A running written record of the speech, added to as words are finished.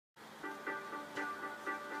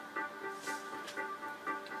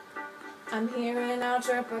I'm here in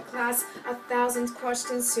algebra class, 1,000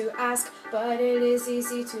 questions to ask, but it is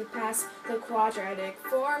easy to pass the quadratic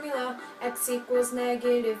formula. X equals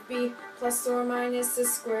negative b plus or minus the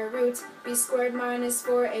square root b squared minus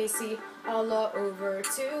 4ac all over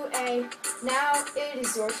 2a. Now it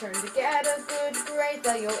is your turn to get a good grade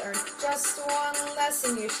that you'll earn. Just one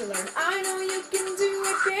lesson you should learn. I know you can do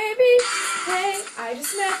it, baby. Hey, I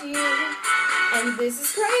just met you, and this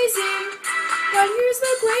is crazy. But here's the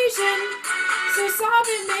equation, so solve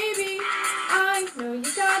it maybe. I know you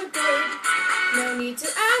got it good, no need to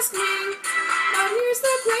ask me. But here's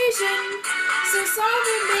the equation, so solve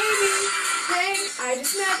it maybe. Hey, I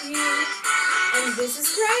just met you, and this is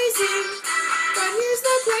crazy. But here's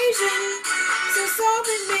the equation, so solve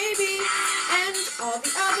it maybe. And all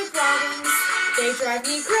the other problems, they drive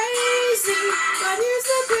me crazy. But here's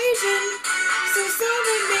the equation, so solve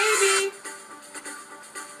it maybe.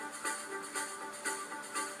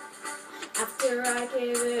 After I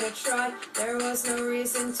gave it a try, there was no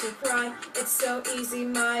reason to cry. It's so easy,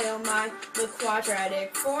 my oh my. The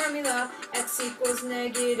quadratic formula, x equals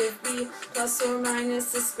negative b plus or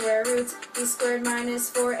minus the square root b squared minus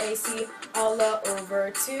 4ac all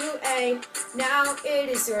over 2a. Now it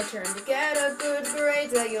is your turn to get a good grade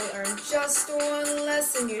that you'll earn. Just one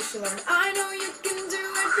lesson you should learn. I know you can do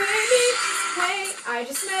it, baby. Hey, I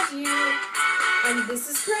just met you, and this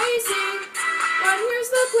is crazy. But here's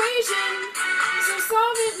the equation, so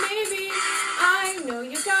solve it maybe. I know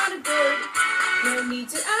you got it good, no need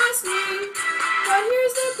to ask me. But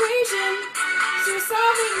here's the equation, so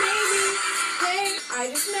solve it maybe. Hey, I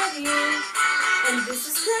just met you, and this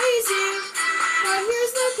is crazy. But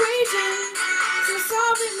here's the equation, so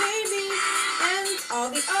solve it maybe. And all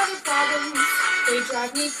the other problems, they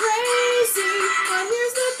drive me crazy. But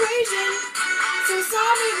here's the equation, so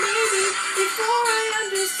solve it maybe. Before I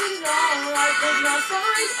understood it all, I could not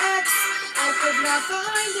find x. I could not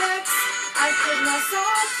find x. I could not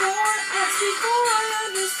solve for x. Before I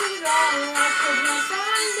understood it all, I could not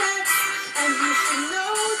find x. And you should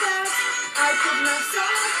know that I could not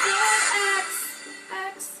solve for x.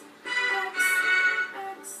 X, x,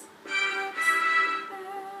 x, x.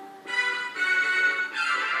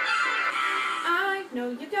 I know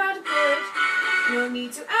you got it good, no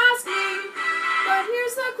need to ask me. But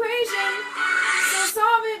here's the equation, so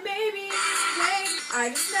solve it maybe. Hey, I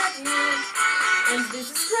just met you, and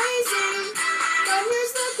this is crazy. But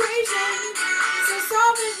here's the equation, so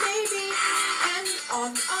solve it maybe. And all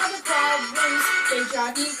the other problems, they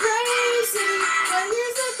drive me crazy. But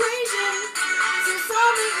here's the equation, so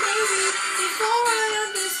solve it maybe. Before I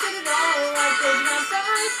understood it all, I could not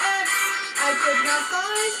find x. I could not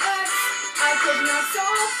find x. I could not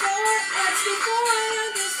solve for x. Before I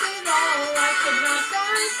understood it all, I could not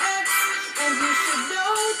find x. And you should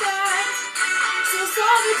know that, so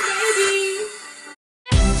solve it maybe.